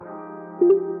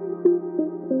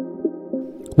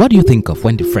What do you think of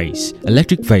when the phrase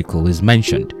electric vehicle is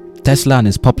mentioned? Tesla and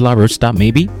his popular Roadster,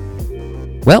 maybe?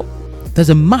 Well, there's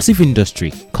a massive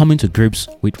industry coming to grips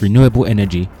with renewable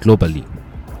energy globally.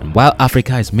 And while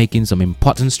Africa is making some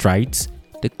important strides,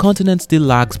 the continent still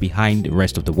lags behind the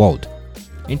rest of the world.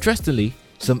 Interestingly,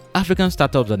 some African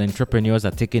startups and entrepreneurs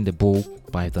are taking the bull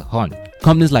by the horn.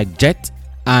 Companies like Jet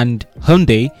and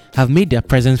Hyundai have made their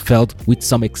presence felt with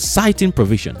some exciting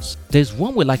provisions. There's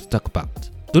one we'd like to talk about.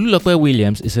 Tolulope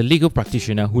Williams is a legal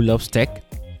practitioner who loves tech,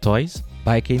 toys,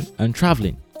 biking, and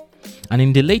traveling. And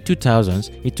in the late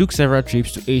 2000s, he took several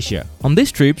trips to Asia. On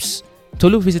these trips,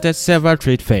 Tolu visited several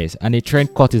trade fairs and a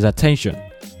trend caught his attention.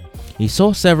 He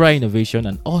saw several innovations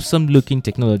and awesome looking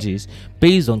technologies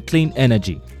based on clean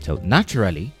energy. So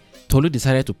naturally, Tolu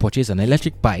decided to purchase an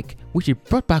electric bike which he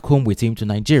brought back home with him to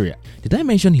Nigeria. Did I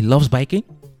mention he loves biking?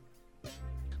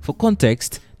 For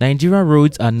context, Nigerian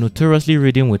roads are notoriously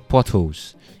ridden with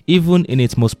potholes, even in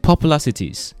its most popular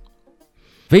cities.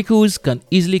 Vehicles can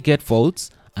easily get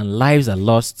faults and lives are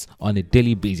lost on a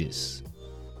daily basis.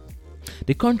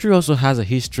 The country also has a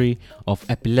history of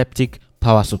epileptic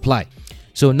power supply.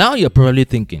 So now you're probably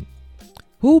thinking,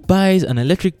 who buys an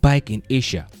electric bike in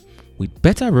Asia with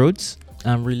better roads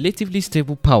and relatively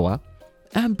stable power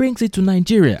and brings it to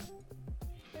Nigeria?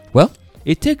 Well,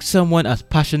 it takes someone as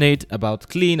passionate about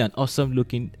clean and awesome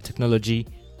looking technology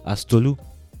as Tolu.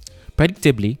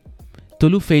 Predictably,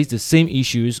 Tolu faced the same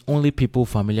issues only people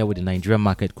familiar with the Nigerian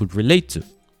market could relate to.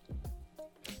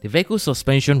 The vehicle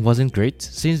suspension wasn't great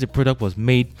since the product was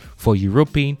made for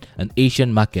European and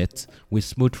Asian markets with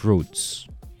smooth roads.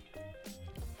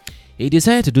 He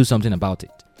decided to do something about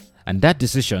it, and that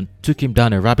decision took him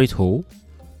down a rabbit hole.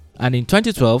 And in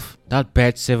 2012, that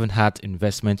birthed Seven Heart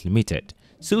Investment Limited,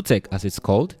 Siltech as it's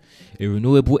called, a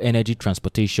renewable energy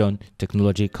transportation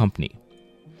technology company.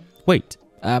 Wait,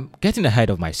 I'm getting ahead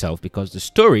of myself because the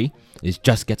story is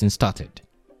just getting started.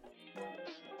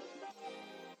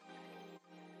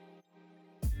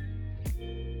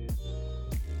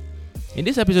 In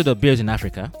this episode of Bears in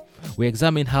Africa, we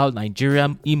examine how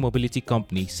Nigerian e-mobility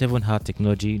company Seven Heart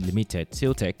Technology Limited,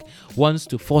 Siltech, wants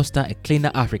to foster a cleaner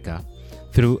Africa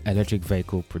through electric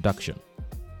vehicle production.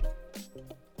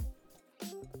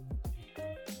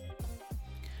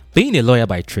 Being a lawyer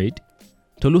by trade,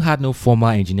 Tolu had no formal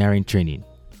engineering training.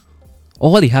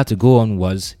 All he had to go on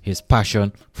was his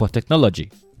passion for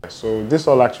technology. So this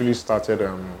all actually started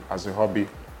as a hobby.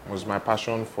 It was my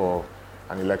passion for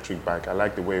an electric bike. I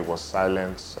liked the way it was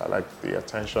silent. I liked the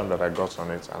attention that I got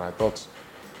on it, and I thought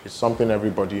it's something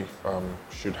everybody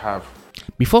should have.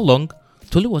 Before long,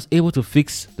 Tolu was able to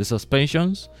fix the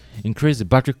suspensions, increase the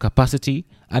battery capacity,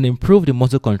 and improve the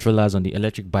motor controllers on the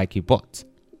electric bike he bought.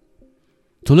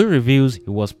 Tolu reveals he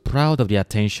was proud of the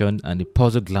attention and the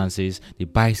puzzled glances the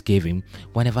bikes gave him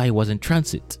whenever he was in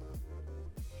transit.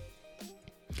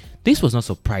 This was not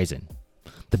surprising.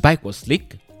 The bike was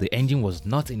sleek, the engine was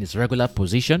not in its regular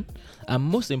position, and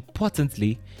most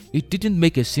importantly, it didn't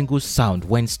make a single sound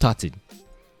when started.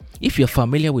 If you're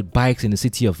familiar with bikes in the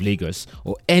city of Lagos,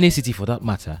 or any city for that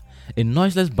matter, a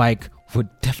noiseless bike would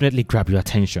definitely grab your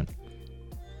attention.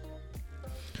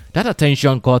 That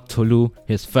attention got Tolu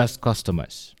his first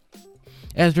customers.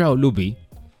 Ezra Olubi,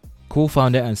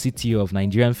 co-founder and CTO of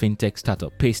Nigerian fintech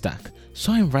startup Paystack,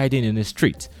 saw him riding in the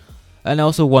street and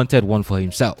also wanted one for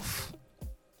himself.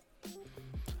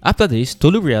 After this,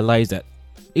 Tolu realized that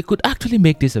he could actually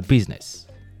make this a business.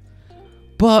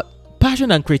 But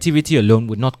passion and creativity alone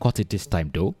would not cut it this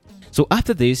time though. So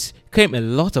after this came a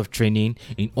lot of training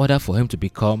in order for him to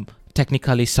become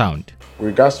technically sound. With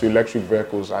regards to electric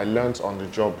vehicles, I learned on the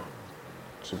job,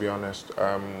 to be honest.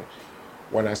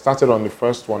 When I started on the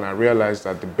first one, I realized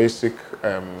that the basic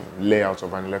layout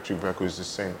of an electric vehicle is the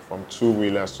same, from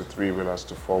two-wheelers to three-wheelers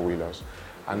to four-wheelers.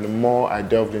 And the more I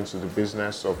delved into the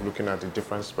business of looking at the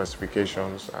different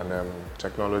specifications and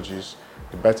technologies,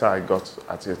 the better I got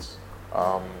at it.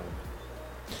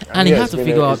 And he had to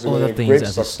figure out other things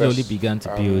as he slowly began to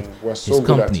build his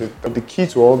company. But the key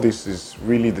to all this is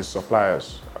really the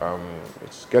suppliers.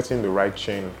 It's getting the right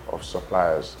chain of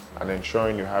suppliers and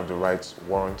ensuring you have the right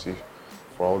warranty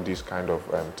for all these kind of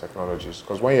technologies.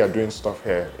 Because when you're doing stuff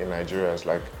here in Nigeria, it's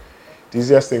like the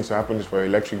easiest thing to happen is for an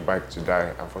electric bike to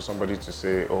die and for somebody to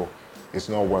say, oh, it's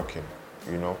not working,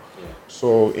 you know. Yeah.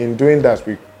 So in doing that,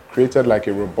 we created like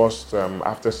a robust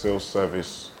after-sales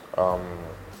service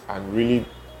and really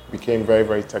became very,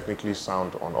 very technically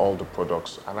sound on all the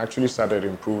products and actually started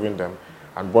improving them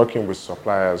and working with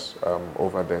suppliers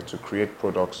over there to create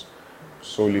products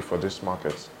solely for this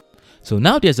market. So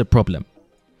now there's a problem.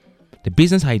 The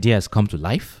business idea has come to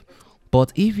life,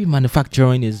 but EV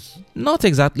manufacturing is not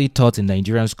exactly taught in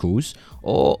Nigerian schools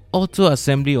or auto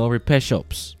assembly or repair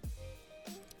shops.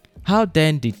 How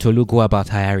then did Tolu go about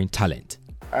hiring talent?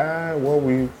 Well,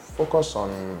 we focus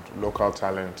on local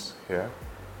talent here.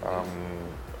 Um,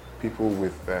 People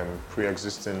with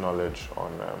pre-existing knowledge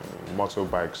on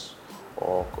motorbikes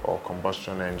or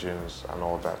combustion engines and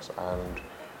all that. And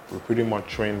we pretty much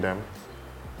train them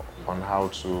on how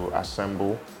to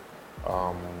assemble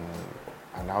um,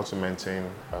 and how to maintain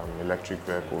electric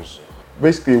vehicles.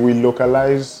 Basically, we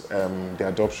localize the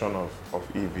adoption of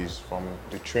EVs from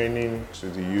the training to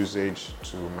the usage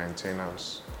to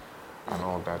maintenance and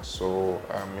all that. So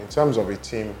in terms of a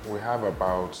team, we have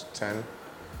about 10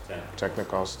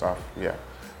 technical staff, yeah.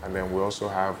 And then we also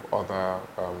have other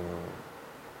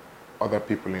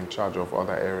people in charge of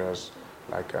other areas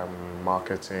like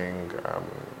marketing,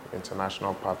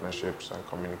 international partnerships and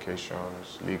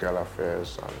communications, legal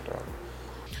affairs, and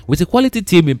With a quality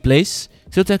team in place,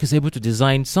 Siltech is able to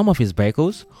design some of its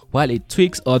vehicles while it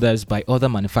tweaks others by other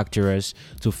manufacturers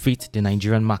to fit the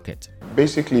Nigerian market.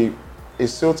 basically, a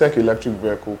Siltech electric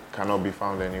vehicle cannot be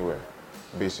found anywhere,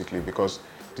 basically, because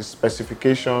the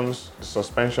specifications, the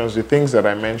suspensions, the things that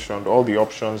I mentioned, all the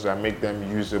options that make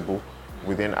them usable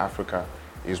within Africa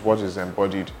is what is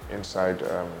embodied inside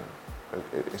a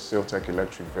Siltech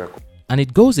electric vehicle. And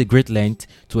it goes a great length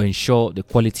to ensure the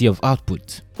quality of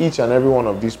output. Each and every one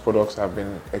of these products have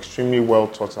been extremely well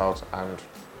thought out and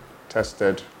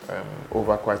tested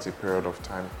over quite a period of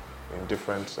time in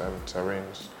different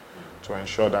terrains to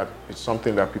ensure that it's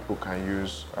something that people can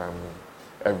use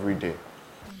every day.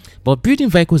 But building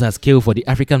vehicles at scale for the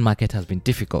African market has been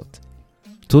difficult.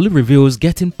 Tolu reveals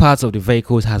getting parts of the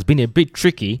vehicles has been a bit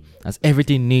tricky as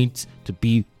everything needs to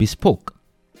be bespoke.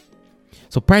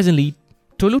 Surprisingly,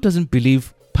 Tolu doesn't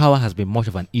believe power has been much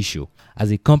of an issue as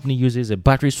the company uses a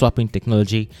battery swapping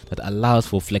technology that allows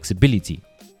for flexibility.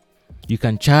 You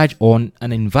can charge on an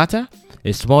inverter,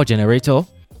 a small generator,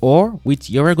 or with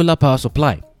your regular power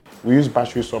supply. We use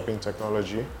battery swapping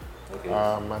technology,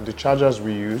 and the chargers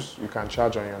we use, you can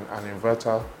charge on an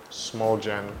inverter, small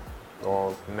gen,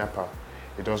 or NEPA.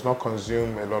 It does not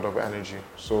consume a lot of energy.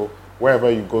 So wherever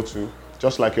you go to,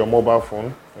 just like your mobile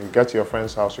phone, you get to your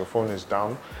friend's house, your phone is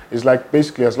down. It's like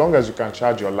basically as long as you can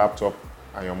charge your laptop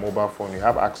and your mobile phone, you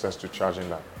have access to charging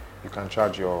that. You can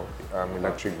charge your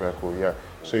electric vehicle, yeah.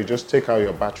 So you just take out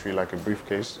your battery like a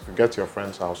briefcase. If you get to your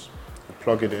friend's house, you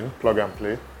plug it in, plug and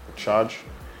play, you charge.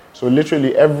 So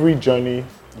literally every journey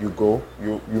you go,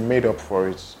 you made up for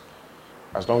it.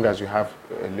 As long as you have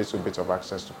a little bit of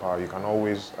access to power, you can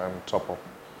always top up.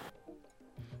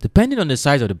 Depending on the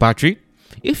size of the battery,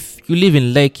 if you live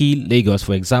in Lekki, Lagos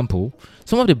for example,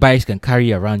 some of the bikes can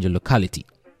carry around your locality.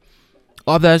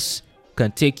 Others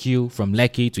can take you from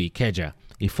Lekki to Ikeja,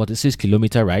 a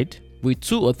 46-kilometer ride. With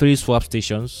 2 or 3 swap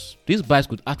stations, these bikes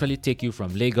could actually take you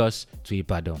from Lagos to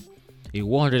Ibadan, a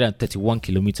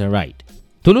 131-kilometer ride.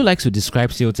 Tolu likes to describe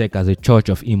Siltech as a church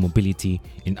of e-mobility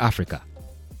in Africa.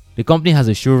 The company has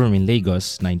a showroom in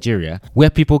Lagos, Nigeria, where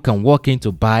people can walk in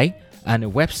to buy and a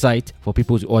website for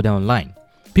people to order online.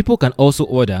 People can also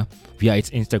order via its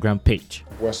Instagram page.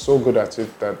 We're so good at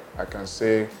it that I can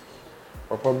say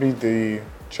we're probably the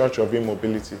church of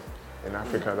e-mobility in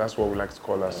Africa. That's what we like to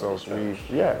call ourselves.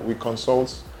 We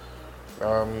consult,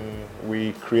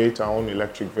 we create our own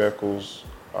electric vehicles.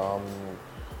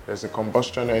 There's a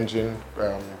combustion engine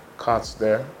cart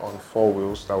there on 4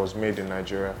 wheels that was made in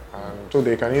Nigeria. And so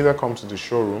they can either come to the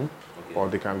showroom or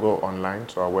they can go online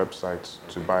to our website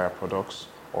to buy our products,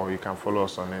 or you can follow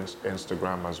us on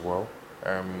Instagram as well.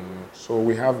 So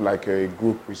we have like a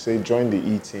group, we say join the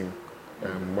E-team.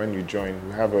 When you join,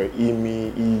 we have a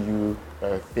EME, EU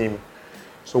theme.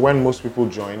 So when most people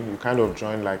join, you kind of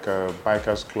join like a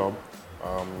bikers club,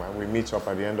 and we meet up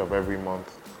at the end of every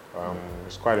month.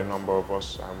 It's quite a number of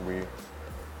us, and we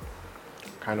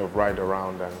kind of ride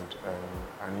around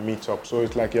and meet up. So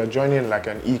it's like you're joining like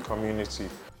an e-community.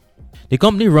 The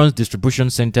company runs distribution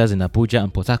centers in Abuja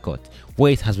and Port Harcourt,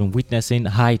 where it has been witnessing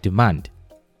high demand.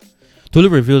 Tolu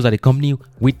reveals that the company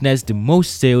witnessed the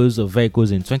most sales of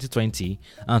vehicles in 2020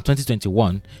 and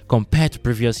 2021 compared to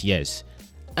previous years,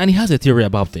 and he has a theory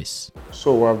about this.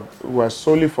 So we're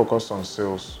solely focused on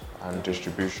sales and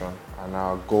distribution, and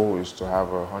our goal is to have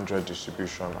 100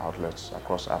 distribution outlets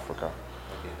across Africa.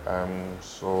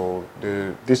 So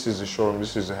this is the showroom,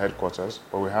 this is the headquarters,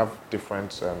 but we have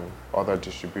different other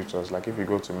distributors. Like if you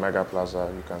go to Mega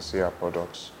Plaza, you can see our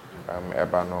products.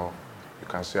 Ebano, you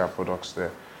can see our products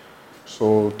there.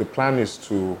 So the plan is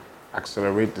to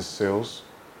accelerate the sales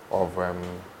of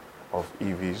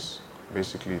EVs,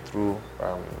 basically through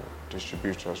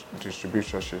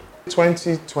distributorship.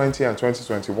 2020 and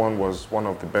 2021 was one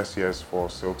of the best years for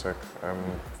Siltech.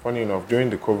 Funny enough, during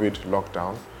the COVID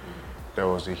lockdown, there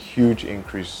was a huge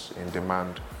increase in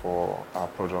demand for our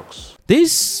products.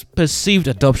 This perceived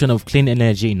adoption of clean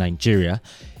energy in Nigeria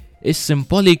is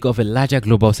symbolic of a larger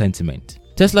global sentiment.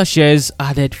 Tesla shares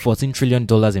added $14 trillion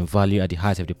in value at the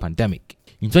height of the pandemic.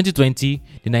 In 2020,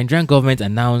 the Nigerian government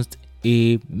announced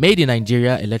a made in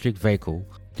Nigeria electric vehicle,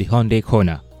 the Hyundai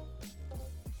Kona.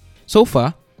 So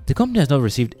far, the company has not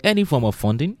received any form of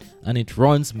funding, and it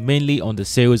runs mainly on the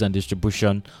sales and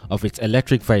distribution of its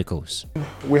electric vehicles.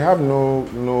 We have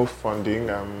no funding.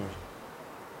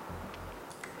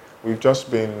 We've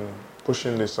just been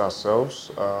pushing this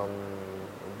ourselves.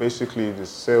 Basically, the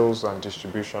sales and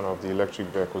distribution of the electric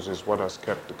vehicles is what has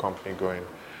kept the company going.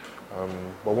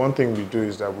 But one thing we do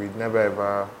is that we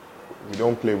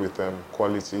don't play with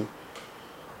quality.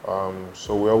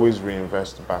 So we always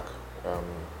reinvest back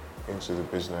into the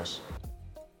business.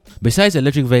 Besides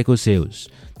electric vehicle sales,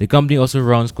 the company also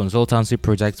runs consultancy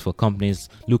projects for companies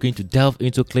looking to delve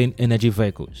into clean energy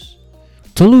vehicles.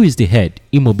 Tolu is the head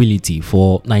e-mobility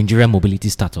for Nigerian mobility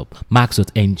startup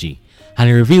Max.ng, and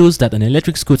he reveals that an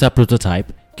electric scooter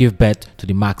prototype gave birth to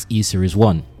the Max E Series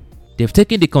 1. They've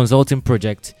taken the consulting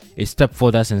project a step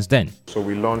further since then. So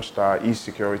we launched our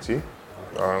e-security,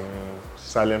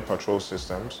 silent patrol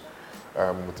systems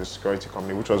with the security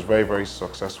company, which was very, very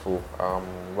successful.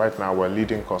 Right now we're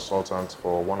leading consultants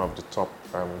for one of the top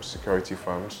security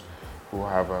firms who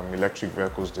have electric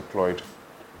vehicles deployed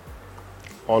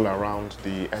all around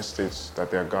the estates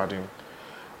that they're guarding.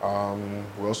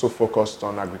 We also focused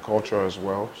on agriculture as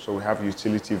well, so we have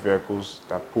utility vehicles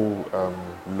that pull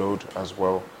load as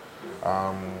well.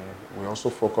 We also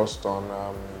focused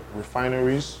on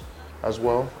refineries as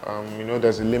well.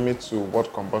 There's a limit to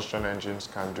what combustion engines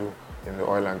can do in the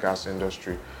oil and gas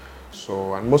industry.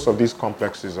 And most of these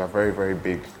complexes are very, very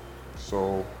big.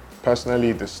 So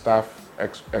personally, the staff,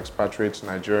 expatriates,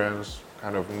 Nigerians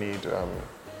kind of need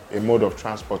a mode of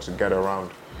transport to get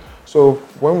around. So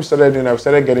when we started doing that, we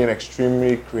started getting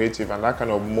extremely creative, and that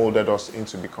kind of molded us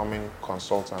into becoming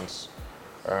consultants.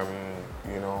 And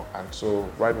so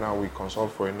right now we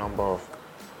consult for a number of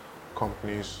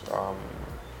companies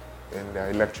in their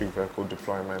electric vehicle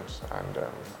deployments,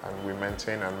 and we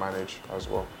maintain and manage as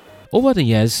well. Over the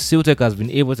years, Siltech has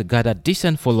been able to gather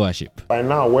decent followership. By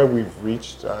now, where we've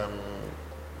reached,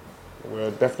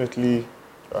 we're definitely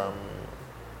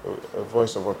a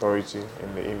voice of authority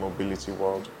in the e-mobility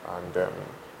world, and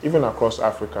even across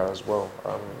Africa as well.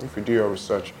 If you do your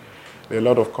research, there are a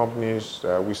lot of companies,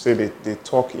 we say they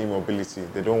talk e-mobility,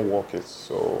 they don't walk it.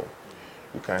 So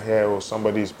you can hear,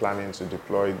 somebody is planning to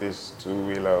deploy this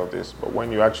two-wheeler or this, but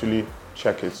when you actually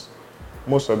check it,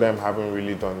 most of them haven't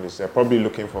really done this. They're probably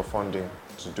looking for funding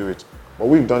to do it. But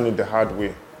we've done it the hard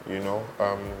way,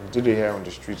 did it here on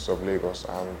the streets of Lagos,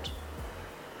 and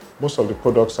most of the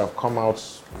products have come out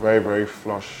very, very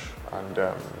flush and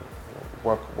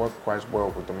work quite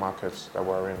well with the markets that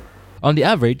we're in. On the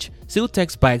average,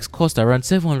 Siltech's bikes cost around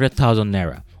 700,000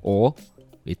 naira or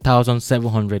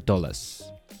 $1,700.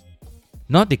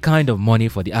 Not the kind of money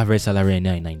for the average salary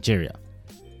earner in Nigeria.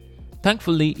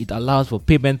 Thankfully, it allows for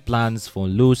payment plans for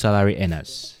low salary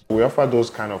earners. We offer those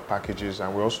kind of packages,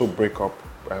 and we also break up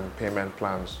payment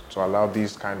plans to allow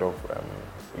these kind of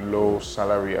low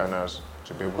salary earners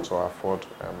to be able to afford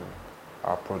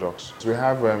our products. So we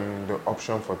have the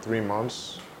option for 3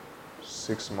 months,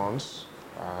 6 months,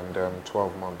 and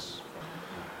 12 months.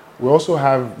 We also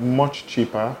have much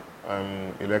cheaper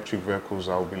electric vehicles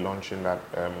that will be launching that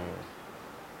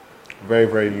very,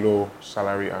 very low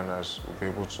salary earners will be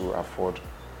able to afford.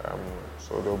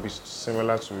 So they'll be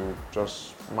similar to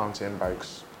just mountain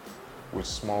bikes with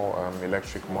small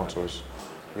electric motors.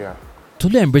 Yeah.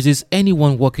 Tolu embraces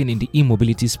anyone working in the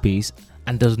e-mobility space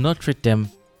and does not treat them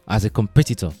as a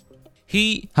competitor.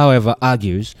 He, however,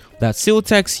 argues that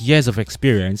Siltech's years of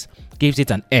experience gives it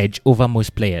an edge over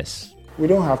most players. We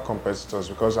don't have competitors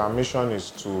because our mission is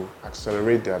to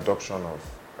accelerate the adoption of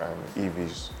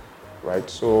EVs, right?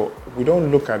 So we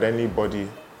don't look at anybody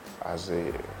as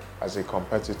a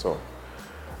competitor.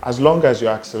 As long as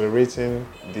you're accelerating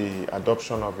the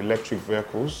adoption of electric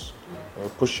vehicles,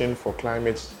 pushing for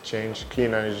climate change,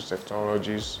 clean energy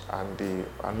technologies,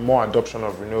 and more adoption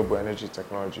of renewable energy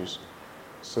technologies,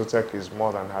 Siltech is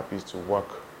more than happy to work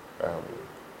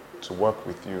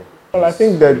with you. Well, I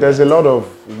think that there's a lot of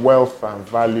wealth and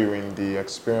value in the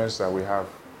experience that we have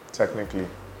technically.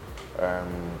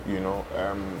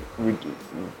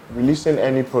 Releasing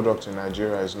any product in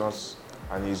Nigeria is not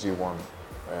an easy one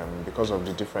because of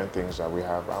the different things that we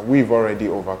have, and we've already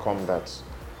overcome that.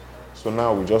 So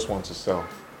now we just want to sell.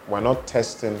 We're not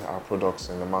testing our products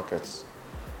in the markets.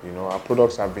 Our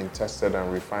products have been tested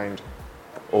and refined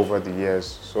over the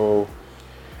years. So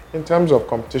in terms of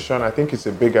competition, I think it's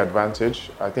a big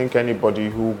advantage. I think anybody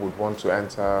who would want to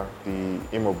enter the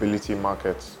e-mobility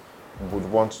market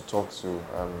would want to talk to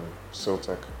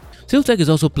Siltech. Siltech is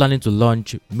also planning to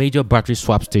launch major battery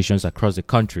swap stations across the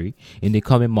country in the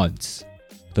coming months.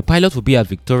 The pilot will be at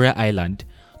Victoria Island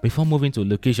before moving to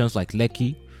locations like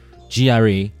Lekki,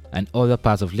 GRA, and other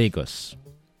parts of Lagos.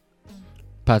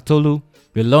 Patolu,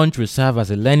 the launch will serve as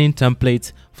a learning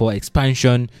template for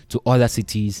expansion to other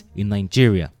cities in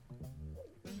Nigeria.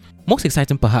 Most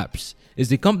exciting perhaps is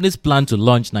the company's plan to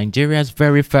launch Nigeria's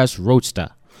very first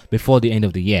roadster before the end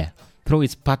of the year through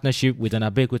its partnership with an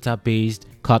Abeokuta-based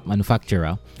kart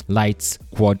manufacturer, Lights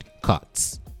Quad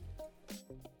Karts.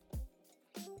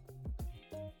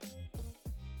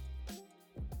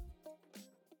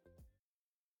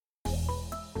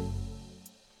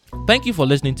 Thank you for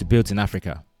listening to Built in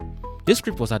Africa. This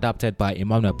script was adapted by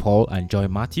Emmanuel Paul and Joy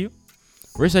Matthew.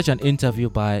 Research and interview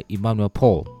by Emmanuel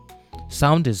Paul.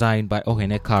 Sound design by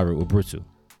Ohenekaru Ubrutu.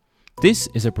 This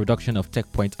is a production of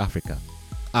TechPoint Africa.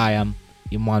 I am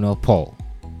Emmanuel Paul.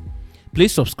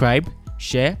 Please subscribe,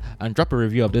 share, and drop a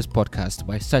review of this podcast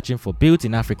by searching for Built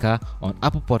in Africa on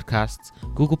Apple Podcasts,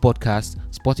 Google Podcasts,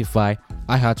 Spotify,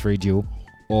 iHeartRadio,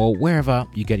 or wherever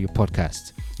you get your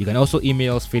podcasts. You can also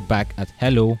email us feedback at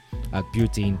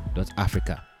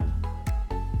hello@builtin.africa.